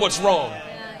telling him what's wrong.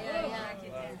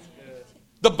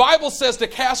 The Bible says to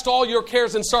cast all your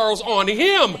cares and sorrows on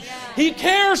him. He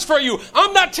cares for you.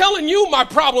 I'm not telling you my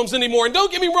problems anymore. And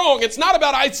don't get me wrong, it's not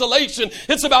about isolation.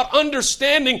 It's about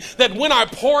understanding that when I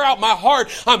pour out my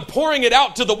heart, I'm pouring it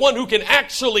out to the one who can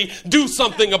actually do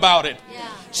something about it.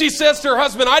 She says to her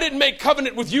husband, I didn't make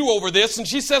covenant with you over this. And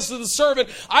she says to the servant,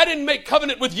 I didn't make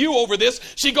covenant with you over this.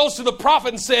 She goes to the prophet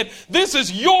and said, this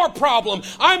is your problem.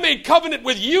 I made covenant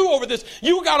with you over this.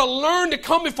 You got to learn to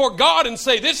come before God and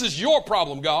say, this is your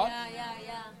problem, God.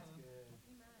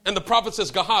 And the prophet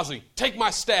says, Gehazi, take my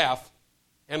staff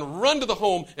and run to the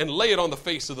home and lay it on the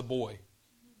face of the boy.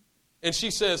 And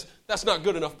she says, that's not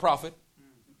good enough, prophet.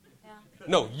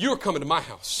 No, you're coming to my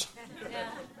house.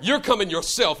 You're coming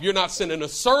yourself. You're not sending a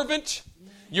servant.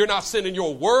 You're not sending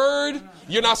your word.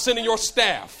 You're not sending your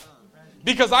staff.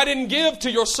 Because I didn't give to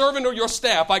your servant or your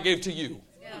staff. I gave to you.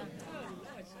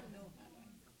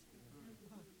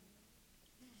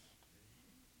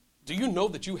 Do you know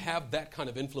that you have that kind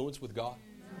of influence with God?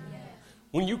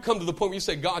 When you come to the point where you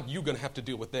say, God, you're going to have to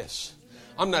deal with this.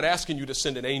 I'm not asking you to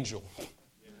send an angel.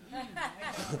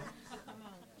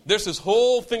 There's this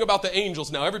whole thing about the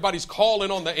angels now. Everybody's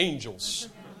calling on the angels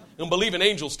and believing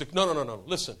angels to... No.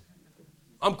 Listen,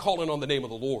 I'm calling on the name of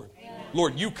the Lord.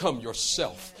 Lord, you come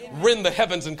yourself. Rend the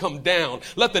heavens and come down.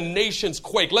 Let the nations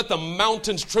quake. Let the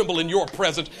mountains tremble in your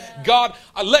presence. God,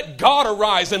 let God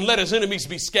arise and let his enemies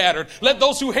be scattered. Let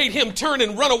those who hate him turn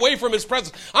and run away from his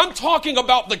presence. I'm talking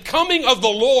about the coming of the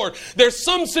Lord. There's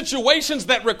some situations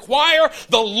that require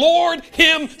the Lord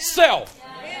himself.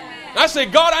 I say,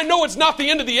 God, I know it's not the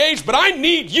end of the age, but I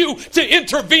need you to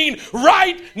intervene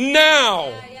right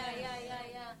now.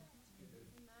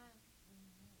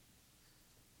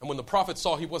 And when the prophet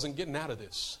saw he wasn't getting out of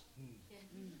this,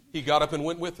 he got up and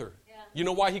went with her. You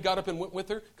know why he got up and went with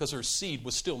her? Because her seed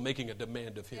was still making a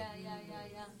demand of him.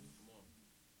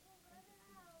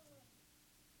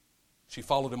 She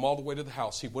followed him all the way to the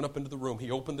house. He went up into the room.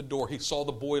 He opened the door. He saw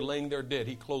the boy laying there dead.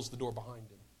 He closed the door behind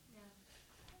him.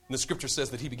 And the scripture says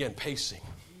that he began pacing,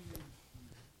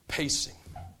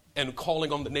 and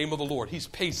calling on the name of the Lord. He's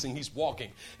pacing, he's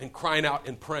walking, and crying out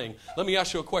and praying. Let me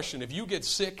ask you a question. If you get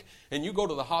sick and you go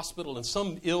to the hospital and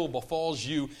some ill befalls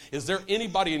you, is there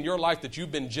anybody in your life that you've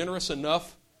been generous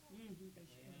enough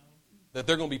that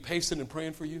they're going to be pacing and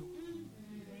praying for you?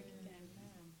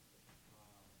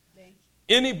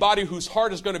 Anybody whose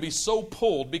heart is going to be so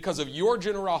pulled because of your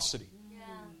generosity,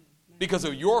 because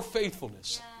of your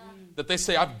faithfulness, that they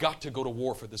say, I've got to go to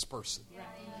war for this person.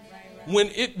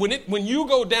 When you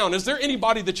go down, is there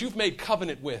anybody that you've made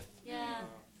covenant with?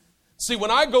 See,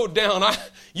 when I go down,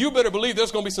 you better believe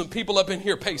there's going to be some people up in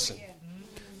here pacing.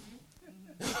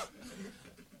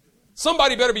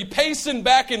 Somebody better be pacing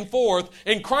back and forth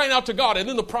and crying out to God. And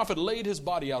then the prophet laid his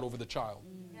body out over the child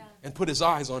and put his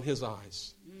eyes on his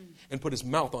eyes and put his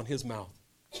mouth on his mouth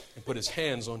and put his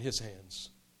hands on his hands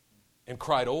and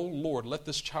cried, oh Lord, let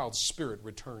this child's spirit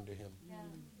return to him.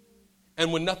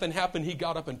 And when nothing happened, he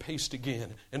got up and paced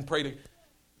again and prayed again.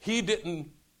 He didn't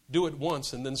do it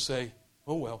once and then say,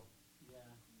 oh well.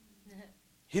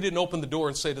 He didn't open the door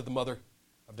and say to the mother,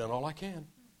 I've done all I can.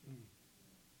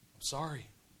 I'm sorry.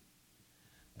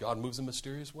 God moves in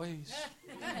mysterious ways.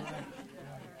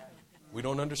 We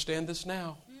don't understand this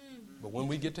now. But when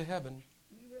we get to heaven,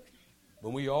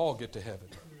 when we all get to heaven,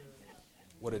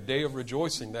 what a day of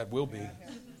rejoicing that will be.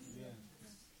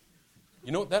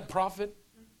 You know what, that prophet,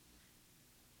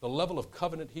 the level of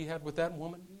covenant he had with that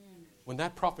woman, when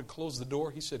that prophet closed the door,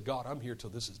 he said, God, I'm here till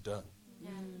this is done.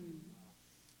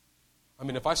 I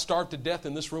mean, if I starve to death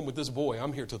in this room with this boy,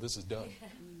 I'm here till this is done.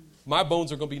 My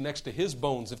bones are going to be next to his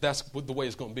bones if that's the way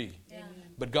it's going to be.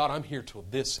 But God, I'm here till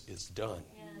this is done.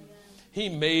 He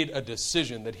made a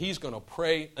decision that he's going to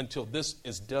pray until this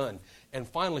is done. And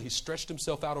finally, he stretched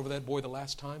himself out over that boy the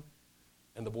last time,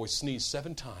 and the boy sneezed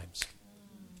 7 times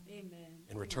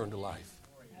and returned to life.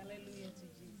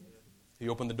 He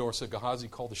opened the door and said, Gehazi,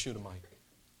 call the Shunammite.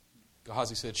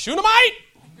 Gehazi said, Shunammite!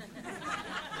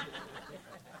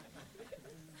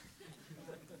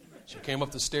 She came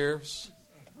up the stairs,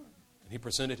 and he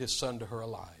presented his son to her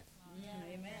alive.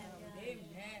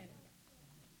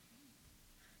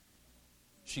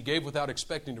 She gave without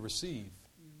expecting to receive.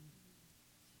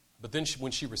 But then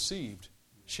when she received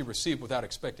without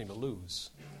expecting to lose.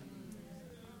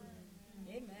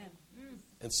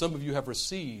 And some of you have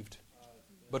received,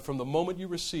 but from the moment you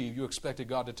receive, you expected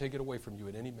God to take it away from you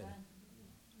at any minute.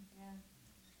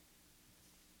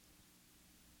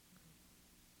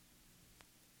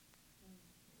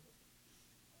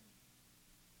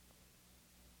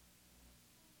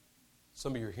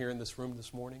 Some of you are here in this room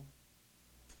this morning.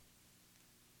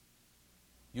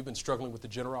 You've been struggling with the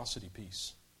generosity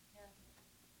piece.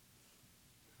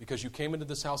 Because you came into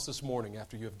this house this morning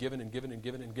after you have given and given and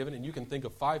given and given, and you can think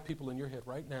of 5 people in your head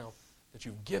right now that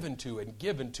you've given to and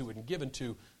given to and given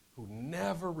to who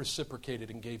never reciprocated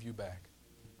and gave you back.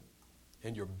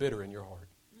 And you're bitter in your heart.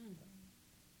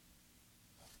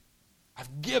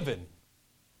 I've given,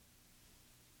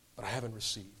 but I haven't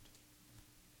received.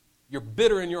 You're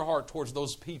bitter in your heart towards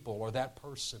those people or that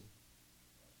person.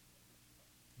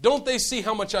 Don't they see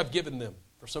how much I've given them?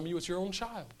 For some of you, it's your own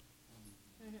child.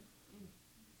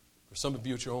 For some of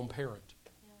you, it's your own parent.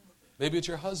 Maybe it's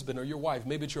your husband or your wife.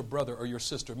 Maybe it's your brother or your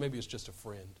sister. Maybe it's just a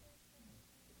friend.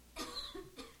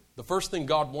 The first thing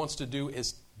God wants to do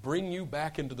is bring you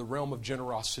back into the realm of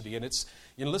generosity. And it's,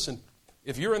 listen,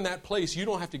 if you're in that place, you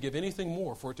don't have to give anything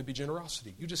more for it to be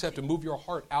generosity. You just have to move your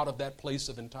heart out of that place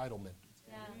of entitlement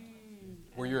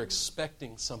where you're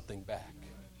expecting something back.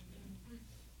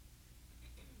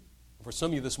 For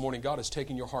some of you this morning, God is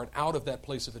taking your heart out of that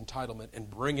place of entitlement and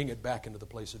bringing it back into the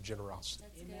place of generosity.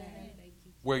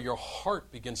 Where your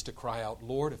heart begins to cry out,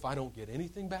 Lord, if I don't get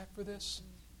anything back for this,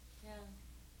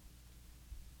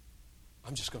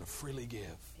 I'm just going to freely give.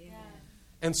 Yeah.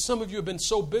 And some of you have been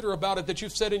so bitter about it that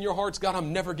you've said in your hearts, God,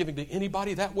 I'm never giving to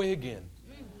anybody that way again.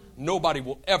 Mm-hmm. Nobody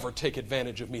will ever take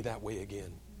advantage of me that way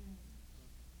again.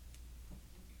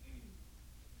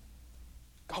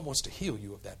 God wants to heal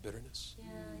you of that bitterness.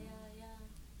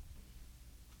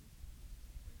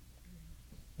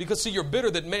 Because, see, you're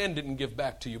bitter that man didn't give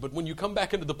back to you. But when you come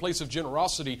back into the place of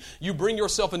generosity, you bring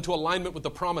yourself into alignment with the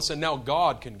promise, and now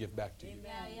God can give back to you.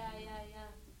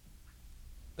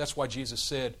 That's why Jesus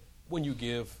said, when you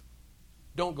give,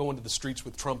 don't go into the streets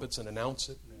with trumpets and announce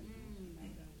it.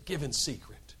 Give in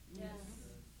secret.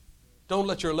 Don't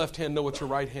let your left hand know what your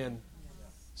right hand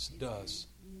does.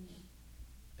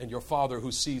 And your Father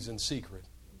who sees in secret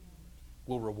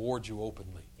will reward you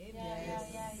openly.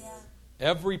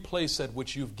 Every place at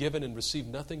which you've given and received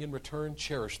nothing in return,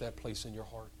 cherish that place in your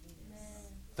heart.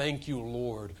 Thank you,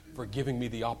 Lord, for giving me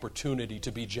the opportunity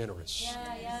to be generous.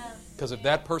 Because if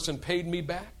that person paid me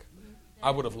back, I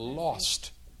would have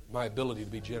lost my ability to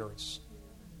be generous.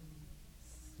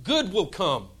 Good will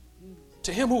come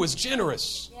to him who is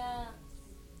generous,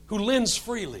 who lends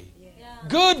freely.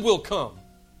 Good will come.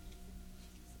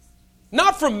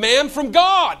 Not from man, from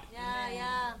God.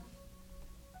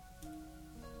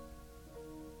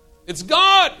 It's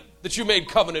God that you made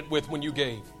covenant with when you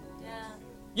gave.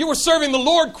 You were serving the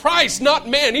Lord Christ, not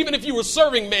man. Even if you were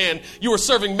serving man, you were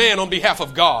serving man on behalf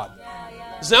of God.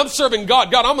 So I'm serving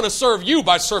God. God, I'm going to serve you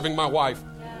by serving my wife.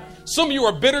 Some of you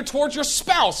are bitter towards your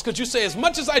spouse because you say, as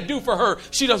much as I do for her,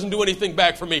 she doesn't do anything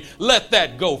back for me. Let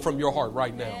that go from your heart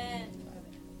right now.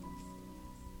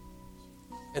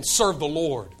 And serve the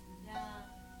Lord.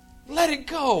 Let it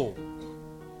go.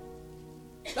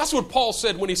 That's what Paul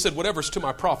said when he said, whatever's to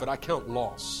my profit, I count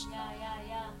loss.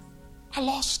 I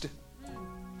lost it.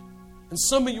 And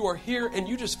some of you are here and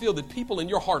you just feel that people in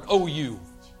your heart owe you.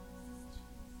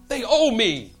 They owe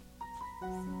me.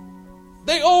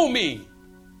 They owe me.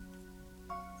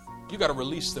 You got to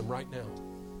release them right now.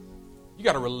 You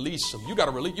got to release them. You got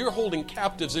to release. You're holding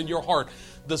captives in your heart.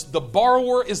 The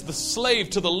borrower is the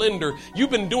slave to the lender. You've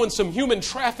been doing some human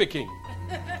trafficking.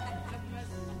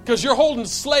 Because you're holding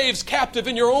slaves captive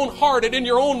in your own heart and in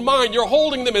your own mind. You're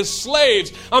holding them as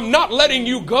slaves. I'm not letting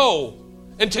you go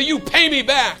until you pay me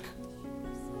back.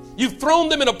 You've thrown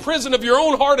them in a prison of your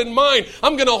own heart and mind.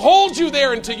 I'm going to hold you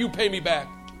there until you pay me back.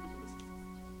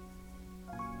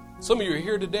 Some of you are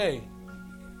here today.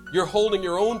 You're holding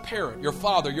your own parent, your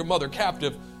father, your mother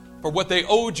captive for what they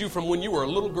owed you from when you were a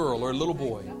little girl or a little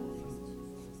boy.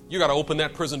 You got to open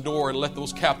that prison door and let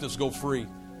those captives go free.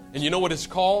 And you know what it's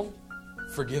called?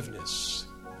 Forgiveness.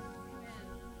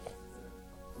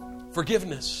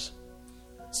 Forgiveness.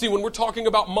 See, when we're talking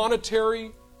about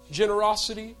monetary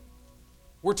generosity,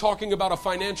 we're talking about a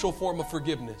financial form of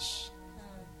forgiveness.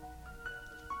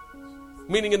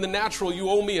 Meaning in the natural, you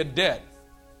owe me a debt,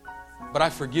 but I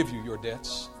forgive you your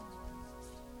debts.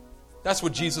 That's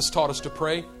what Jesus taught us to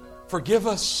pray. Forgive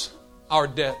us our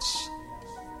debts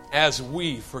as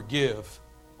we forgive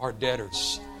our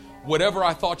debtors. Whatever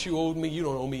I thought you owed me, you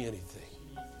don't owe me anything.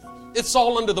 It's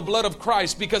all under the blood of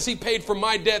Christ because He paid for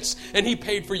my debts and He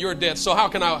paid for your debts. So how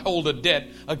can I hold a debt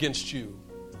against you?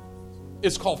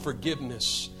 It's called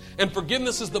forgiveness. And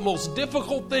forgiveness is the most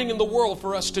difficult thing in the world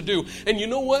for us to do. And you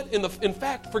know what? In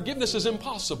fact, forgiveness is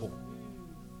impossible.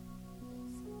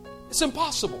 It's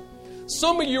impossible.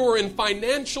 Some of you are in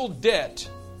financial debt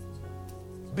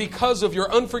because of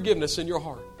your unforgiveness in your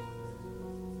heart.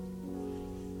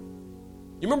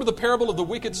 You remember the parable of the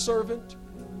wicked servant?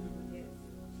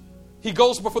 He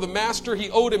goes before the master. He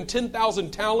owed him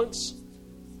 10,000 talents,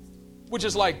 which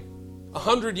is like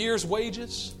 100 years'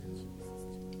 wages.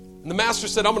 And the master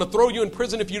said, I'm going to throw you in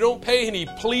prison if you don't pay. And he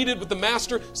pleaded with the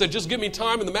master, said, just give me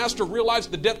time. And the master realized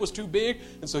the debt was too big.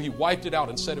 And so he wiped it out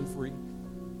and set him free.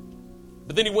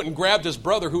 But then he went and grabbed his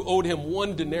brother who owed him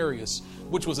 1 denarius,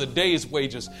 which was a day's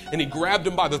wages. And he grabbed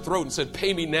him by the throat and said,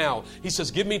 pay me now. He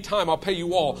says, give me time, I'll pay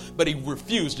you all. But he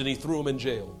refused and he threw him in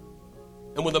jail.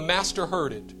 And when the master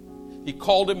heard it, he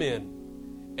called him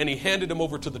in and he handed him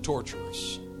over to the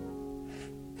torturers.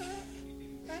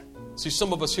 See,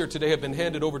 some of us here today have been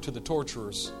handed over to the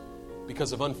torturers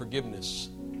because of unforgiveness.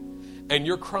 And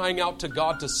you're crying out to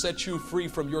God to set you free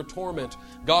from your torment.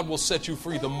 God will set you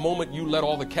free the moment you let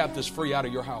all the captives free out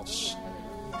of your house.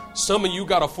 Some of you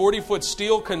got a 40-foot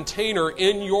steel container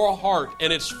in your heart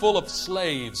and it's full of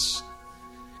slaves.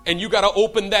 And you got to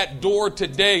open that door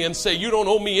today and say, you don't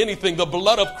owe me anything. The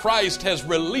blood of Christ has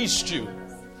released you.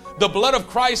 The blood of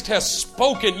Christ has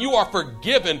spoken. You are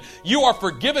forgiven. You are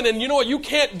forgiven. And you know what? You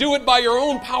can't do it by your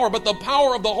own power, but the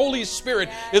power of the Holy Spirit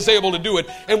is able to do it.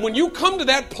 And when you come to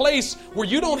that place where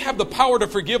you don't have the power to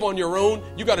forgive on your own,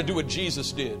 you got to do what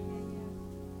Jesus did.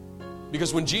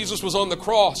 Because when Jesus was on the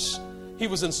cross, he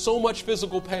was in so much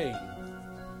physical pain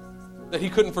that he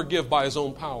couldn't forgive by his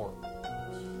own power.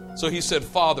 So he said,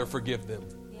 Father, forgive them.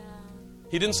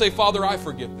 He didn't say, Father, I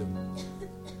forgive them.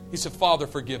 He said, Father,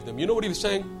 forgive them. You know what he was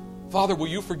saying? Father, will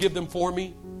you forgive them for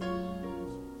me?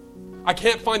 I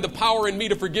can't find the power in me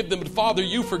to forgive them, but Father,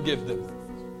 you forgive them.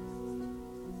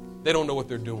 They don't know what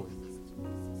they're doing.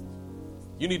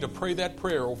 You need to pray that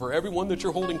prayer over everyone that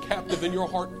you're holding captive in your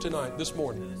heart tonight, this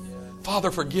morning.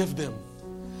 Father, forgive them.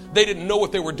 They didn't know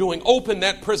what they were doing. Open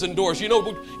that prison doors. You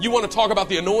know, you want to talk about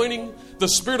the anointing? The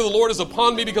Spirit of the Lord is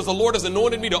upon me because the Lord has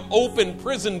anointed me to open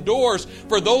prison doors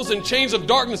for those in chains of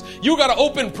darkness. You got to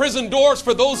open prison doors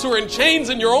for those who are in chains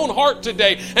in your own heart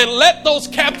today and let those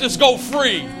captives go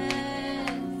free.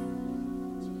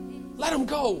 Let them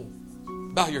go.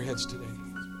 Bow your heads today.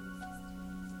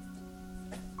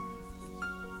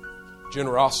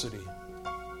 Generosity.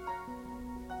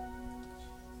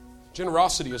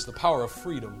 Generosity is the power of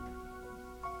freedom,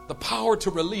 the power to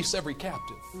release every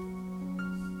captive.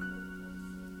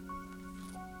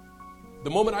 The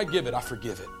moment I give it, I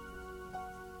forgive it.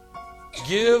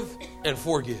 Give and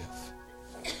forgive.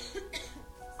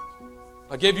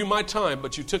 I gave you my time,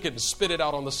 but you took it and spit it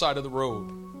out on the side of the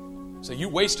road. So you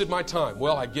wasted my time.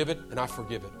 Well, I give it and I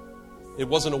forgive it. It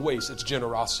wasn't a waste, it's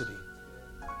generosity.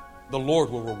 The Lord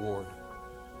will reward.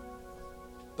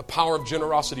 The power of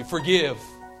generosity. Forgive.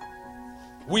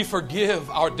 We forgive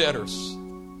our debtors.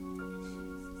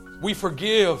 We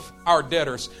forgive our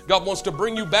debtors. God wants to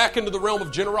bring you back into the realm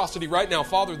of generosity right now.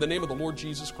 Father, in the name of the Lord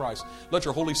Jesus Christ, let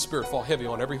your Holy Spirit fall heavy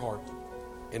on every heart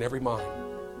and every mind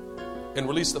and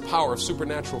release the power of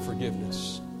supernatural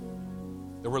forgiveness,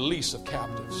 the release of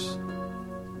captives.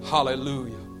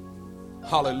 Hallelujah.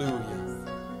 Hallelujah.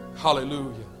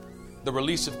 Hallelujah. The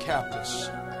release of captives.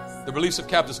 The release of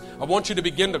captives. I want you to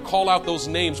begin to call out those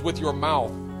names with your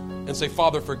mouth and say,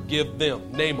 Father, forgive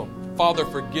them. Name them. Father,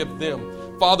 forgive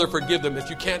them. Father, forgive them. If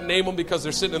you can't name them because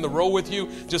they're sitting in the row with you,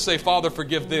 just say, Father,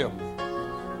 forgive them.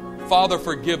 Father,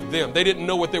 forgive them. They didn't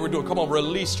know what they were doing. Come on,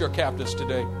 release your captives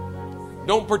today.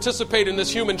 Don't participate in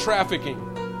this human trafficking.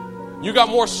 You got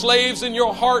more slaves in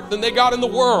your heart than they got in the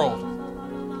world.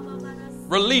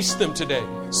 Release them today.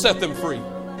 Set them free.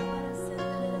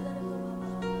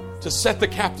 To set the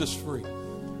captives free.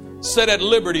 Set at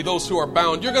liberty those who are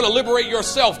bound. You're going to liberate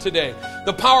yourself today.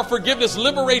 The power of forgiveness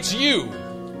liberates you.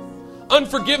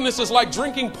 Unforgiveness is like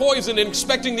drinking poison and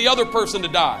expecting the other person to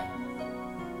die.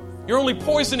 You're only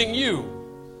poisoning you.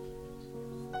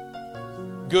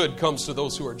 Good comes to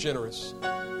those who are generous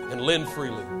and lend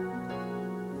freely,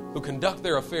 who conduct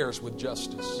their affairs with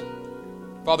justice.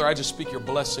 Father, I just speak your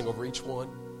blessing over each one.